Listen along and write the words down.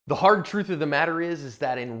The hard truth of the matter is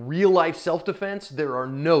that in real life self-defense, there are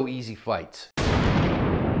no easy fights.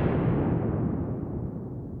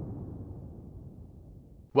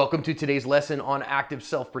 Welcome to today's lesson on active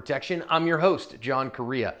self-protection. I'm your host, John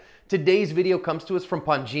Correa. Today's video comes to us from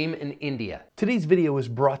Panjim in India. Today's video is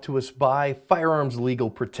brought to us by Firearms Legal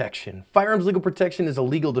Protection. Firearms Legal Protection is a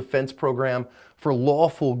legal defense program for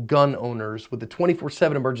lawful gun owners with a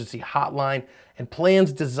 24/7 emergency hotline and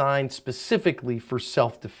plans designed specifically for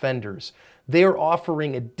self-defenders. They are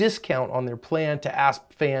offering a discount on their plan to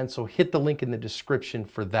ASP fans, so hit the link in the description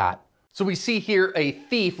for that. So we see here a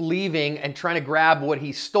thief leaving and trying to grab what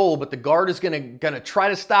he stole, but the guard is gonna try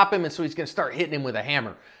to stop him, and so he's gonna start hitting him with a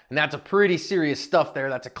hammer. And that's a pretty serious stuff there.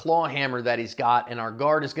 That's a claw hammer that he's got, and our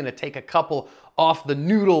guard is gonna take a couple off the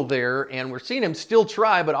noodle there, and we're seeing him still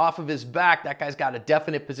try, but off of his back, that guy's got a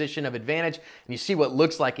definite position of advantage, and you see what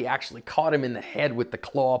looks like he actually caught him in the head with the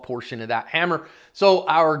claw portion of that hammer. So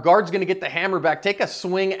our guard's gonna get the hammer back, take a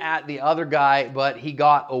swing at the other guy, but he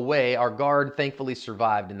got away. Our guard thankfully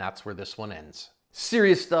survived, and that's where this one ends.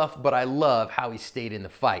 Serious stuff, but I love how he stayed in the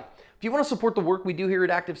fight. If you want to support the work we do here at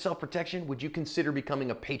Active Self-Protection, would you consider becoming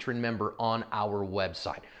a patron member on our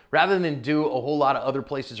website? Rather than do a whole lot of other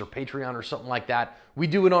places or Patreon or something like that, we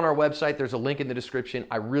do it on our website. There's a link in the description.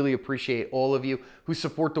 I really appreciate all of you who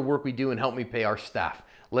support the work we do and help me pay our staff.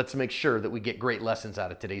 Let's make sure that we get great lessons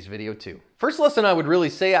out of today's video too. First lesson I would really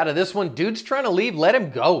say out of this one, dude's trying to leave, let him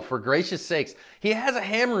go, for gracious sakes. He has a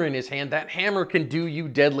hammer in his hand. That hammer can do you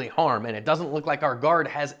deadly harm, and it doesn't look like our guard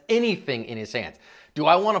has anything in his hands. Do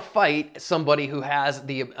I want to fight somebody who has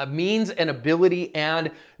the means and ability and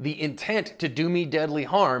the intent to do me deadly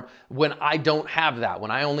harm when I don't have that, when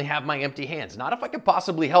I only have my empty hands? Not if I could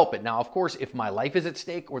possibly help it. Now, of course, if my life is at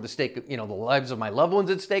stake or the lives of my loved ones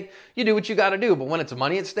at stake, you do what you got to do. But when it's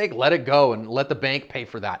money at stake, let it go and let the bank pay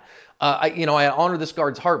for that. I honor this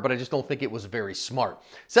guard's heart, but I just don't think it was very smart.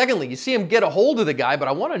 Secondly, you see him get a hold of the guy, but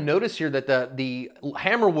I want to notice here that the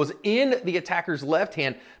hammer was in the attacker's left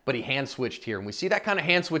hand, but he hand switched here. And we see that kind of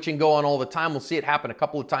hand switching go on all the time. We'll see it happen a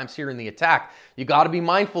couple of times here in the attack. You got to be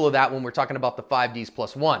mindful of that when we're talking about the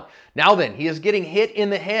 5Ds+1. Now then, he is getting hit in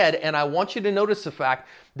the head, and I want you to notice the fact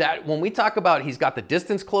that when we talk about he's got the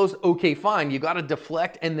distance closed, okay, fine. You got to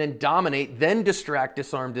deflect and then dominate, then distract,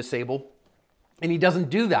 disarm, disable. And he doesn't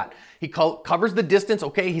do that. He covers the distance.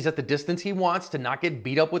 Okay, he's at the distance he wants to not get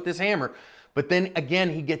beat up with this hammer. But then again,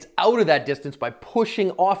 he gets out of that distance by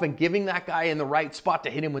pushing off and giving that guy in the right spot to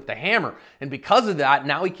hit him with the hammer. And because of that,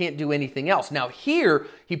 now he can't do anything else. Now here,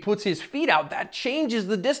 he puts his feet out. That changes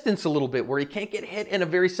the distance a little bit where he can't get hit in a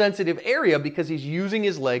very sensitive area because he's using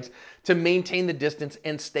his legs to maintain the distance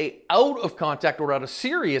and stay out of contact or out of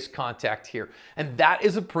serious contact here. And that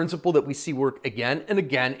is a principle that we see work again and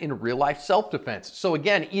again in real life self-defense. So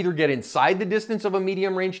again, either get inside the distance of a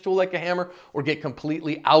medium range tool like a hammer or get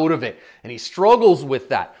completely out of it. And he struggles with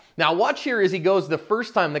that. Now watch here as he goes the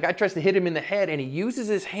first time, the guy tries to hit him in the head and he uses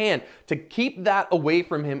his hand to keep that away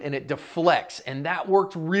from him and it deflects, and that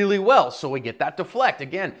worked really well. So we get that deflect.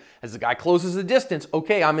 Again, as the guy closes the distance,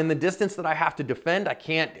 okay, I'm in the distance that I have to defend. I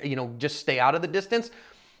can't, just stay out of the distance.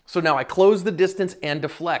 So now I close the distance and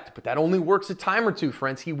deflect, but that only works a time or two,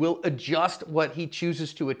 friends. He will adjust what he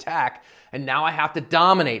chooses to attack, and now I have to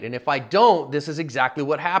dominate. And if I don't, this is exactly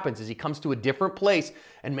what happens, is he comes to a different place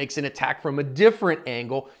and makes an attack from a different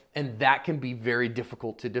angle, and that can be very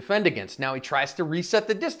difficult to defend against. Now he tries to reset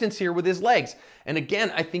the distance here with his legs. And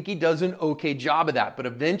again, I think he does an okay job of that, but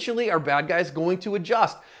eventually our bad guy is going to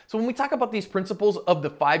adjust. So when we talk about these principles of the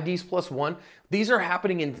 5Ds+1, these are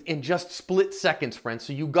happening in just split seconds, friends.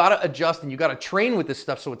 So you gotta adjust and you gotta train with this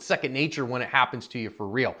stuff so it's second nature when it happens to you for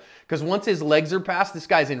real. Because once his legs are past, this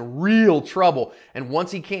guy's in real trouble. And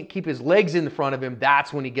once he can't keep his legs in the front of him,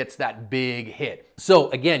 that's when he gets that big hit. So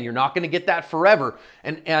again, you're not gonna get that forever.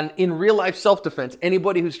 And in real life self-defense,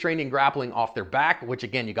 anybody who's trained in grappling off their back, which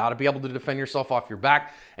again, you gotta be able to defend yourself off your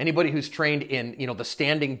back. Anybody who's trained in the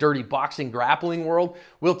standing dirty boxing grappling world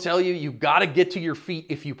will tell you, you gotta get to your feet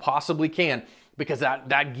if you possibly can, because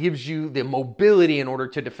that gives you the mobility in order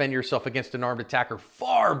to defend yourself against an armed attacker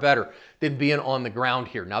far better than being on the ground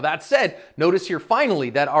here. Now that said, notice here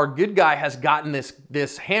finally that our good guy has gotten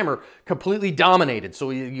this hammer completely dominated.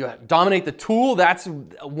 So you dominate the tool, that's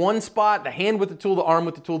one spot, the hand with the tool, the arm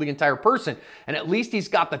with the tool, the entire person. And at least he's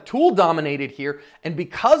got the tool dominated here. And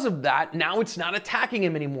because of that, now it's not attacking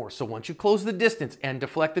him anymore. So once you close the distance and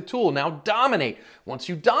deflect the tool, now dominate. Once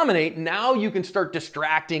you dominate, now you can start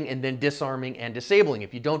distracting and then disarming and disabling.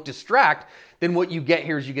 If you don't distract, then what you get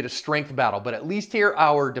here is you get a strength battle. But at least here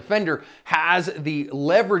our defender has the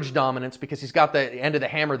leverage dominance because he's got the end of the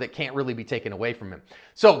hammer that can't really be taken away from him.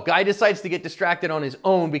 So guy decides to get distracted on his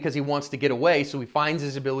own because he wants to get away, so he finds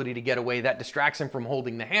his ability to get away. That distracts him from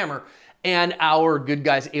holding the hammer, and our good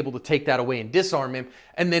guy's able to take that away and disarm him,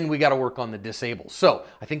 and then we got to work on the disable. So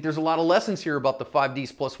I think there's a lot of lessons here about the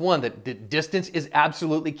 5Ds plus 1, that distance is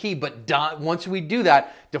absolutely key, but once we do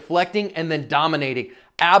that, deflecting and then dominating,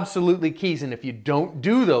 absolutely keys, and if you don't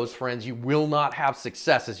do those, friends, you will not have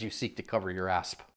success as you seek to cover your asp.